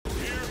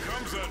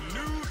Here's a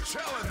new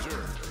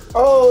challenger.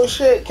 Oh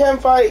shit, can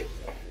fight.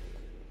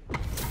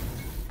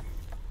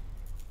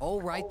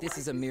 Alright, this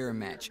is a mirror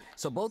match,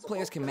 so both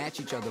players can match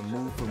each other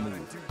move for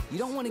move. You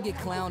don't want to get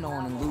clowned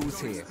on and lose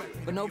here,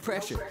 but no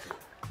pressure,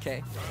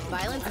 okay?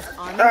 Violence is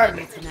on the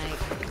menu tonight.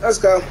 Let's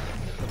go.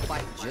 The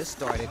fight just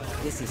started.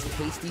 This is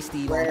Tasty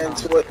Steve on Ran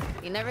commentary. into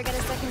it. You never get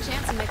a second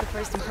chance to make a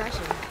first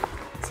impression.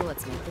 So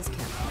let's make this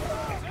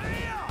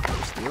count.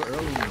 We're still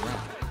early in the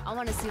round. I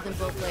want to see them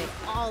both lay it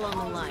all on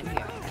the line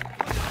here.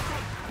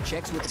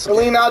 Checks with the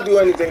Celine, I'll do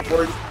anything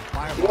for you.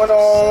 Fireball You want it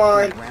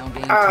online? ground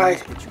game Aye.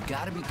 teams, but you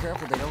gotta be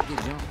careful they don't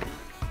get jumped.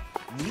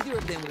 Neither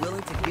of them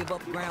willing to give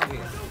up ground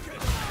here.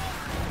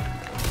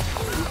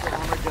 Super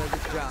Armor does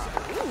its job.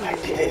 I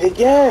did it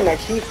again. I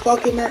keep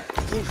fucking that.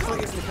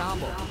 Gets the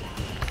combo.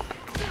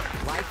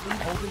 Life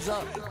lead opens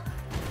up.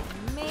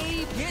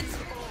 Maybe. Gets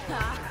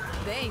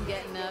Ha, they ain't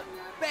getting up.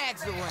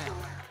 bags around.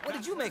 What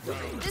did you make of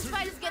it? This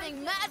fight is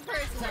getting mad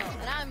personal,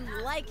 and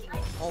I'm liking it.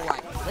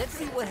 Alright, let's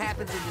see what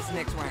happens in this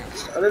next round.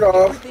 Shut it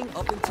off. Everything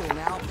up until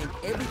now and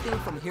everything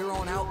from here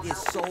on out is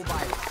so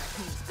vital.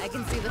 I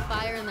can see the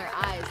fire in their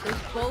eyes. They're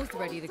both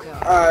ready to go.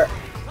 Alright.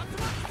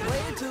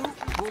 Player 2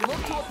 will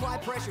look to apply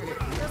pressure here.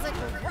 Feels like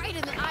we're right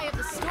in the eye of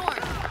the storm.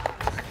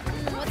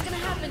 What's gonna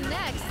happen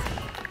next?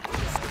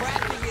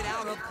 Scrapping it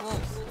out up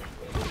close.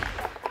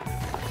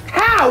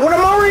 How? When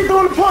I'm already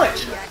throwing the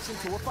punch. Reaction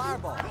to a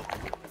fireball.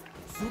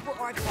 Super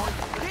arch on.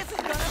 This is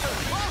gonna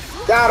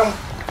hurt. Got him.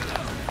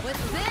 With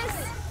this,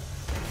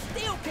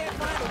 Still can't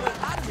find a way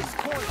out of this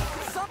corner.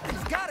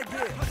 Something's gotta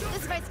give.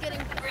 this fight's getting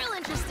real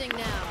interesting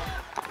now.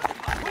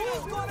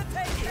 Who's gonna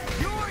take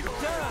it? You're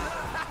done.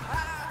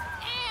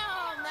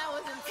 Damn, that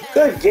was intense.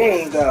 Good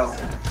game, though.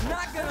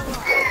 Not gonna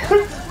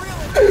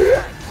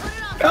lie.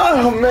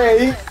 Oh, man.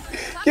 He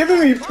giving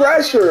me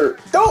pressure.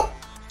 Don't.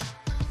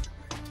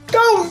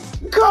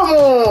 Come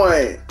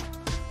on.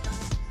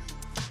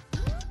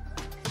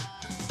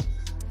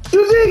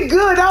 You did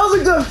good. That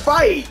was a good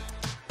fight.